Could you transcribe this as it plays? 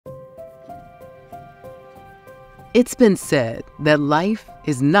It's been said that life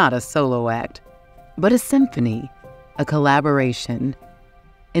is not a solo act, but a symphony, a collaboration.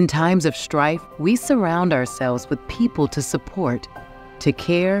 In times of strife, we surround ourselves with people to support, to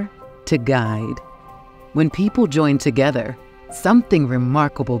care, to guide. When people join together, something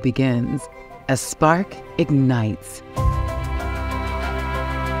remarkable begins. A spark ignites.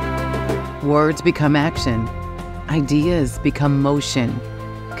 Words become action. Ideas become motion.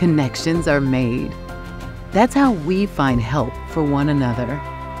 Connections are made. That's how we find help for one another.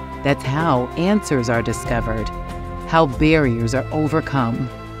 That's how answers are discovered, how barriers are overcome.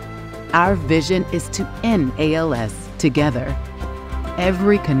 Our vision is to end ALS together.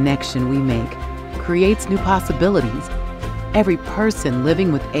 Every connection we make creates new possibilities. Every person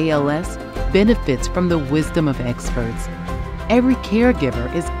living with ALS benefits from the wisdom of experts. Every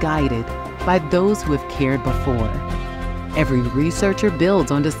caregiver is guided by those who have cared before. Every researcher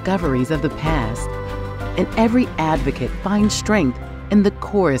builds on discoveries of the past. And every advocate finds strength in the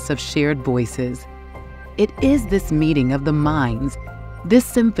chorus of shared voices. It is this meeting of the minds, this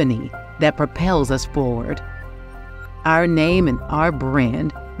symphony, that propels us forward. Our name and our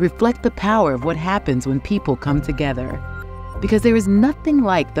brand reflect the power of what happens when people come together, because there is nothing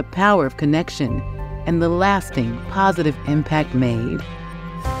like the power of connection and the lasting positive impact made.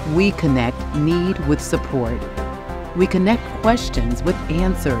 We connect need with support. We connect questions with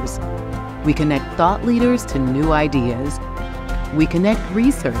answers. We connect thought leaders to new ideas. We connect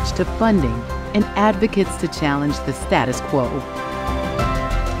research to funding and advocates to challenge the status quo.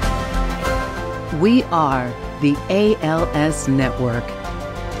 We are the ALS Network.